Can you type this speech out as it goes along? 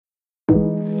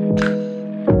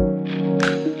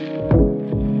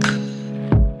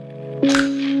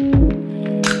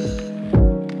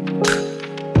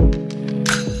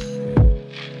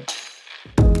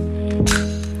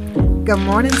Good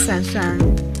morning, sunshine.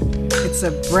 It's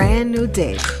a brand new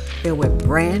day filled with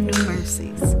brand new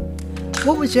mercies.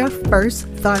 What was your first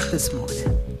thought this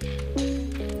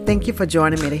morning? Thank you for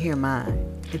joining me to hear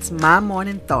mine. It's My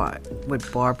Morning Thought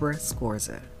with Barbara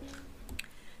Scorza.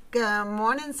 Good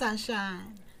morning,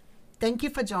 sunshine. Thank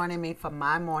you for joining me for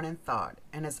My Morning Thought.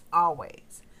 And as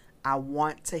always, I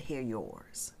want to hear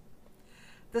yours.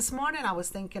 This morning I was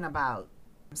thinking about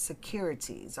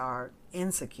securities or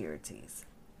insecurities.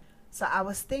 So I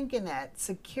was thinking that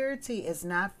security is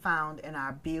not found in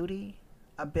our beauty,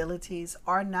 abilities,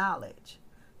 or knowledge,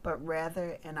 but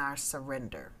rather in our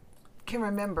surrender. I can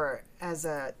remember as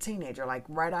a teenager, like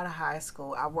right out of high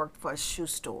school, I worked for a shoe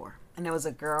store. And there was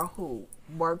a girl who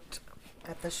worked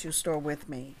at the shoe store with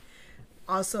me.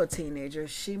 Also a teenager.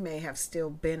 She may have still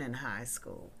been in high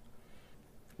school.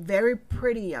 Very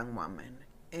pretty young woman.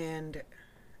 And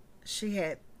she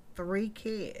had 3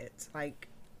 kids. Like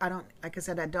I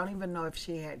said, I don't even know if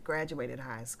she had graduated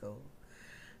high school,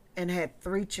 and had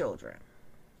 3 children.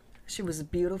 She was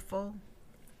beautiful,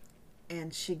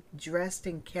 and she dressed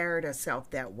and carried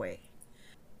herself that way.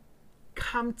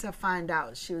 Come to find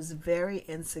out, she was very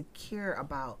insecure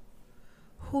about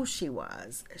who she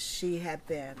was. She had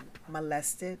been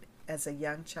molested as a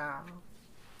young child.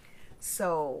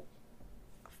 So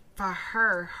for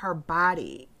her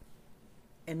body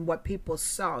and what people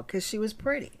saw, because she was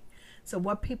pretty, so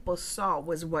what people saw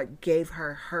was what gave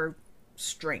her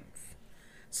strength.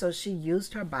 So she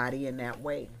used her body in that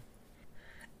way.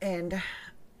 And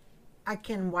I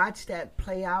can watch that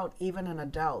play out even in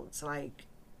adults. Like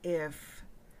if,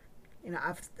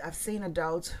 I've seen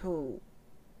adults who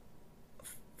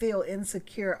feel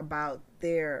insecure about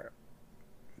their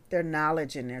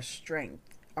knowledge and their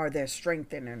strength, or their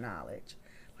strength in their knowledge,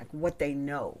 like what they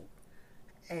know.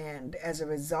 And as a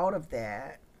result of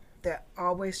that, they're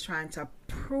always trying to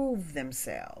prove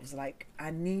themselves. Like,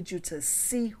 I need you to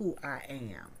see who I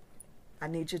am. I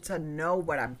need you to know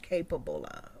what I'm capable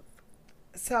of.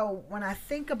 So when I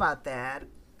think about that,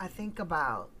 I think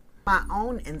about my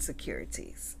own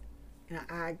insecurities.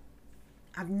 I've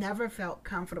never felt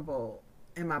comfortable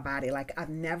in my body. Like, I've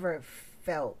never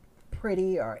felt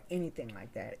pretty or anything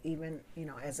like that, even,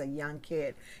 as a young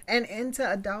kid and into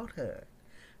adulthood.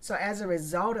 So as a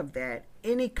result of that,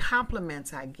 any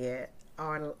compliments I get,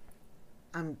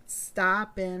 I'm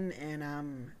stopping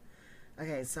and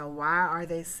okay, so why are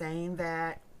they saying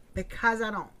that? Because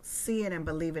I don't see it and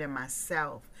believe it in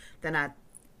myself, then I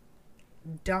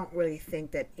don't really think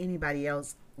that anybody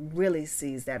else really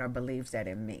sees that or believes that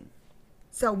in me.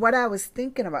 So what I was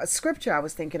thinking about, scripture I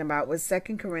was thinking about was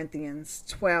 2 Corinthians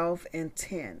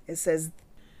 12:10. It says,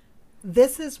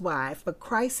 "This is why, for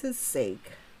Christ's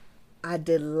sake, I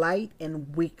delight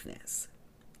in weakness,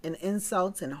 in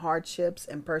insults and hardships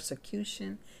and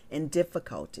persecution and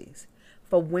difficulties.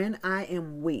 For when I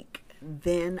am weak,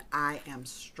 then I am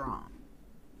strong."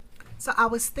 So I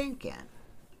was thinking,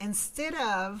 instead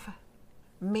of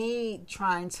me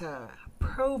trying to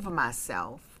prove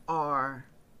myself or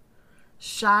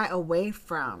shy away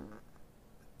from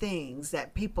things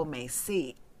that people may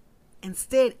see,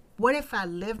 instead, what if I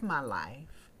live my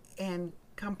life in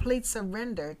complete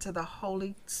surrender to the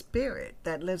Holy Spirit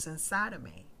that lives inside of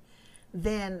me?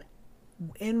 Then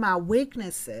in my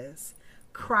weaknesses,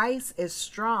 Christ is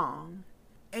strong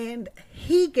and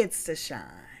he gets to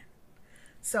shine.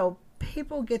 So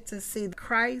people get to see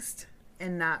Christ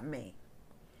and not me.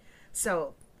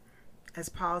 So as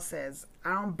Paul says,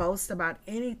 I don't boast about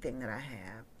anything that I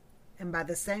have. And by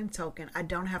the same token, I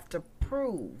don't have to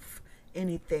prove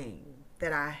anything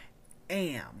that I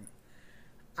am.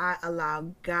 I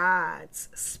allow God's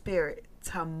Spirit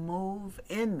to move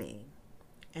in me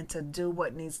and to do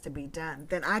what needs to be done.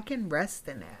 Then I can rest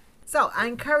in that. So I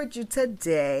encourage you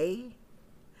today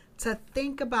to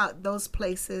think about those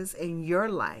places in your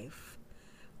life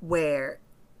where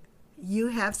you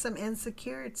have some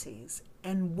insecurities.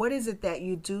 And what is it that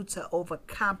you do to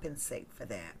overcompensate for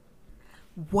that?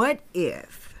 What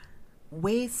if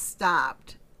we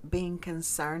stopped being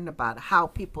concerned about how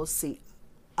people see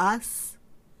us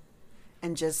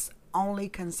and just only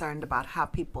concerned about how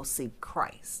people see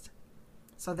Christ?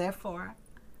 So therefore,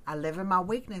 I live in my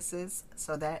weaknesses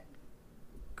so that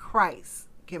Christ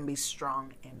can be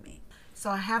strong in me.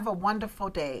 So have a wonderful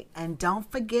day. And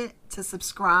don't forget to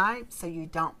subscribe so you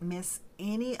don't miss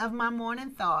any of my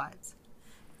morning thoughts.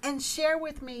 And share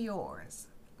with me yours.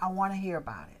 I want to hear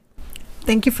about it.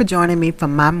 Thank you for joining me for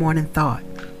My Morning Thought.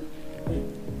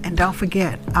 And don't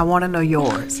forget, I want to know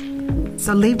yours.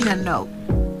 So leave me a note.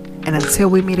 And until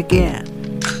we meet again,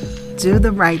 do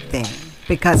the right thing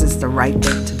because it's the right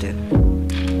thing to do.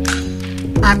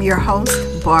 I'm your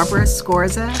host, Barbara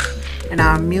Scorza, and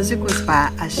our music was by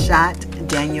Ashat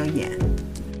Daniel Yen.